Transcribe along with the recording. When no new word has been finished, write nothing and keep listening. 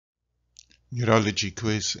Neurology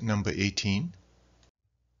quiz number 18.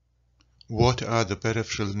 What are the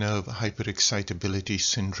peripheral nerve hyperexcitability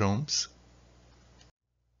syndromes?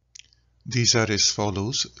 These are as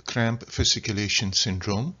follows: cramp fasciculation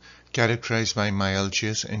syndrome, characterized by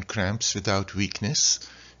myalgias and cramps without weakness.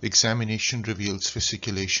 Examination reveals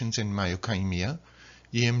fasciculations and myokymia.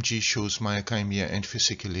 EMG shows myokymia and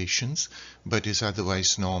fasciculations, but is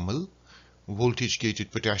otherwise normal.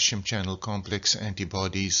 Voltage-gated potassium channel complex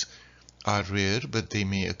antibodies are rare, but they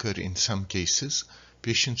may occur in some cases.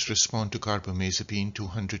 Patients respond to carbamazepine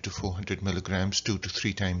 200 to 400 milligrams 2 to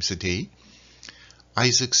 3 times a day.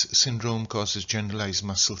 Isaac's syndrome causes generalized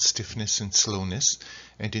muscle stiffness and slowness,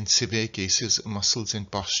 and in severe cases, muscles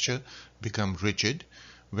and posture become rigid.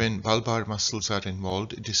 When bulbar muscles are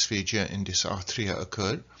involved, dysphagia and dysarthria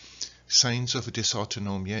occur. Signs of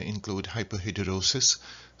dysautonomia include hyperhidrosis,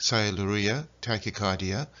 sialuria,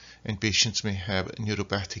 tachycardia, and patients may have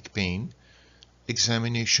neuropathic pain.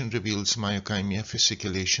 Examination reveals myokymia,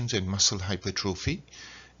 fasciculations, and muscle hypertrophy.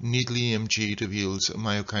 Needle EMG reveals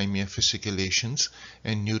myokymia, fasciculations,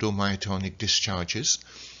 and neuromyotonic discharges.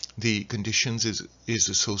 The conditions is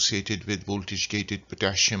associated with voltage-gated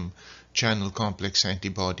potassium channel complex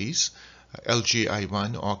antibodies,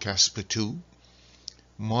 LGI1 or Caspar-2.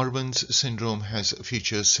 Morvan's syndrome has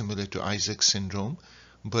features similar to Isaac's syndrome,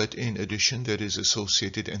 but in addition there is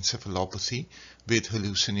associated encephalopathy with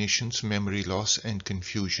hallucinations, memory loss, and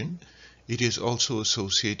confusion. It is also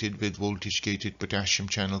associated with voltage-gated potassium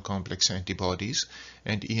channel complex antibodies,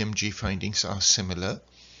 and EMG findings are similar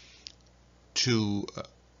to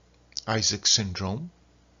Isaac's syndrome.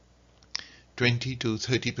 20 to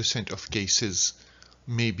 30% of cases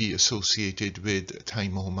may be associated with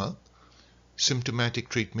thymoma. Symptomatic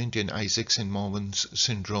treatment in Isaac's and Morvan's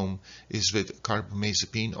syndrome is with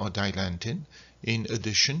carbamazepine or dilantin. In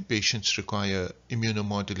addition, patients require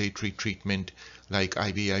immunomodulatory treatment like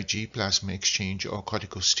IVIG, plasma exchange, or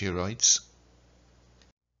corticosteroids.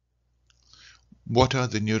 What are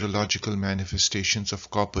the neurological manifestations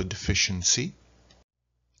of copper deficiency?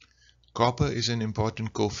 Copper is an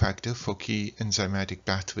important cofactor for key enzymatic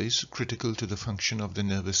pathways critical to the function of the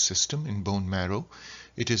nervous system in bone marrow.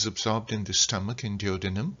 It is absorbed in the stomach and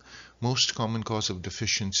duodenum. Most common cause of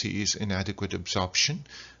deficiency is inadequate absorption.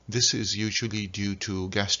 This is usually due to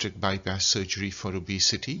gastric bypass surgery for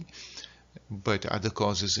obesity, but other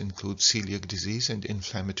causes include celiac disease and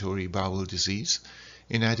inflammatory bowel disease.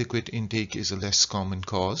 Inadequate intake is a less common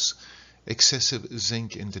cause. Excessive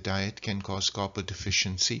zinc in the diet can cause copper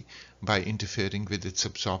deficiency by interfering with its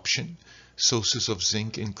absorption. Sources of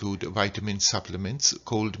zinc include vitamin supplements,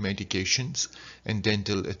 cold medications, and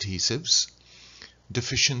dental adhesives.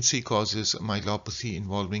 Deficiency causes myelopathy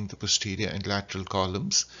involving the posterior and lateral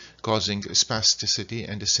columns, causing spasticity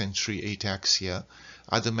and a sensory ataxia.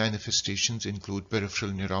 Other manifestations include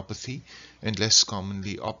peripheral neuropathy and less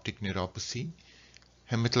commonly optic neuropathy.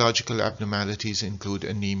 Hematological abnormalities include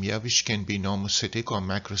anemia, which can be normocytic or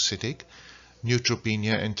macrocytic,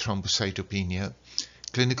 neutropenia, and thrombocytopenia.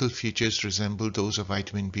 Clinical features resemble those of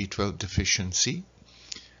vitamin B12 deficiency.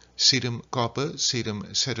 Serum copper, serum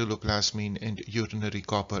ceruloplasmin, and urinary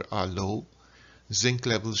copper are low. Zinc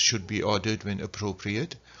levels should be ordered when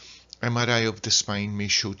appropriate. MRI of the spine may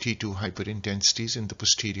show T2 hyperintensities in the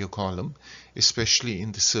posterior column, especially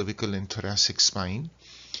in the cervical and thoracic spine.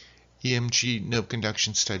 EMG nerve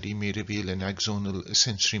conduction study may reveal an axonal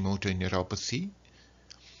sensorimotor neuropathy.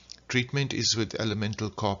 Treatment is with elemental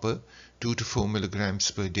copper, 2 to 4 milligrams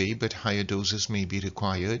per day, but higher doses may be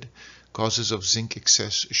required. Causes of zinc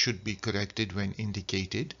excess should be corrected when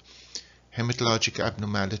indicated. Hematologic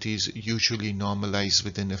abnormalities usually normalize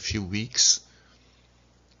within a few weeks.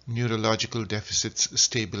 Neurological deficits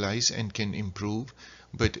stabilize and can improve,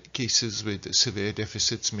 but cases with severe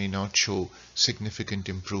deficits may not show significant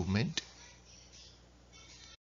improvement.